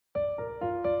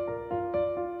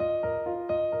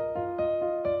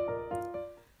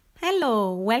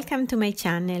Hello, welcome to my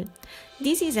channel.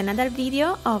 This is another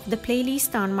video of the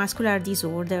playlist on muscular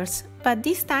disorders, but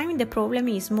this time the problem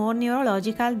is more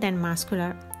neurological than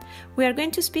muscular. We are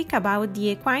going to speak about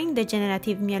the equine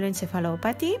degenerative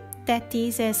myeloencephalopathy, that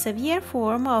is a severe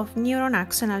form of neuron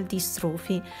axonal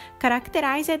dystrophy,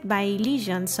 characterized by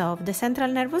lesions of the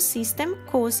central nervous system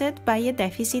caused by a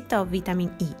deficit of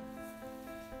vitamin E.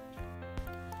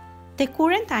 The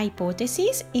current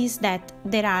hypothesis is that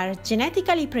there are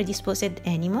genetically predisposed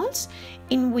animals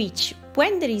in which,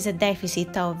 when there is a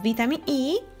deficit of vitamin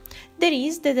E, there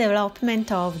is the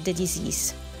development of the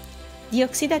disease. The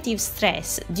oxidative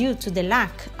stress due to the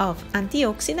lack of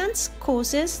antioxidants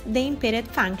causes the impaired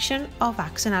function of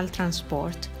axonal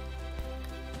transport.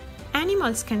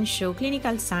 Animals can show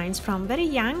clinical signs from very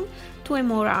young to a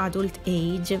more adult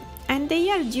age, and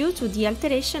they are due to the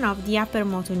alteration of the upper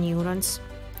motor neurons.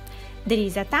 There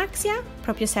is ataxia,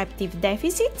 proprioceptive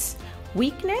deficits,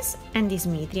 weakness, and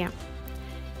dysmetria.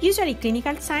 Usually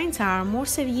clinical signs are more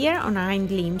severe on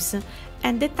hind limbs,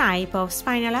 and the type of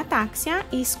spinal ataxia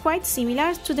is quite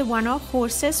similar to the one of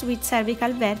horses with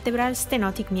cervical vertebral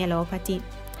stenotic myelopathy.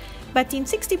 But in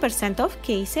 60% of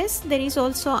cases, there is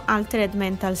also altered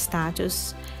mental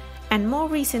status. And more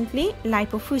recently,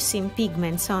 lipofuscin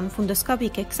pigments on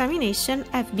fundoscopic examination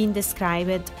have been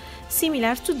described,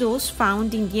 similar to those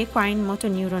found in the equine motor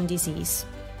neuron disease.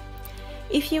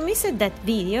 If you missed that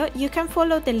video, you can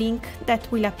follow the link that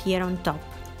will appear on top.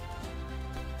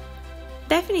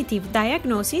 Definitive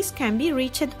diagnosis can be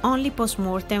reached only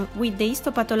post-mortem with the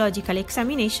histopathological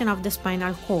examination of the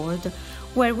spinal cord,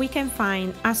 where we can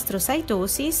find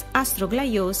astrocytosis,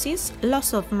 astrogliosis,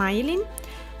 loss of myelin,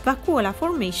 vacuola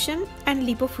formation, and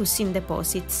lipofuscin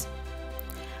deposits.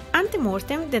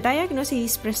 Ante-mortem, the diagnosis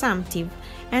is presumptive,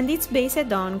 and it's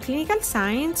based on clinical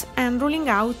signs and ruling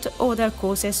out other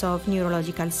causes of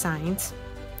neurological signs.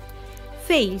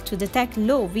 Fail to detect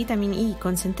low vitamin E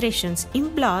concentrations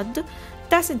in blood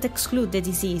doesn't exclude the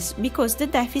disease, because the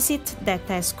deficit that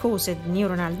has caused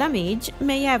neuronal damage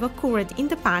may have occurred in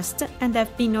the past and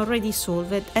have been already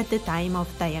solved at the time of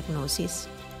diagnosis.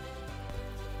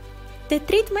 The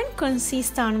treatment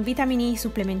consists on vitamin E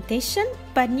supplementation,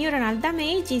 but neuronal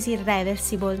damage is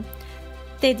irreversible.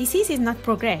 The disease is not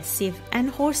progressive, and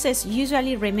horses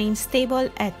usually remain stable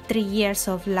at 3 years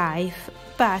of life,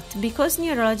 but because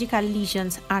neurological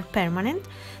lesions are permanent,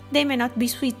 they may not be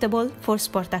suitable for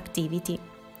sport activity.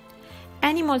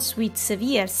 Animals with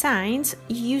severe signs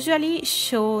usually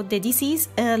show the disease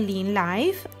early in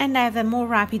life and have a more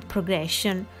rapid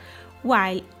progression,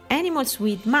 while animals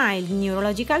with mild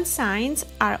neurological signs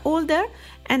are older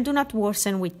and do not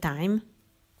worsen with time.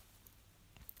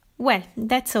 Well,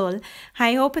 that's all.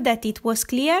 I hope that it was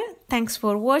clear. Thanks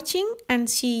for watching and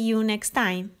see you next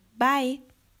time. Bye!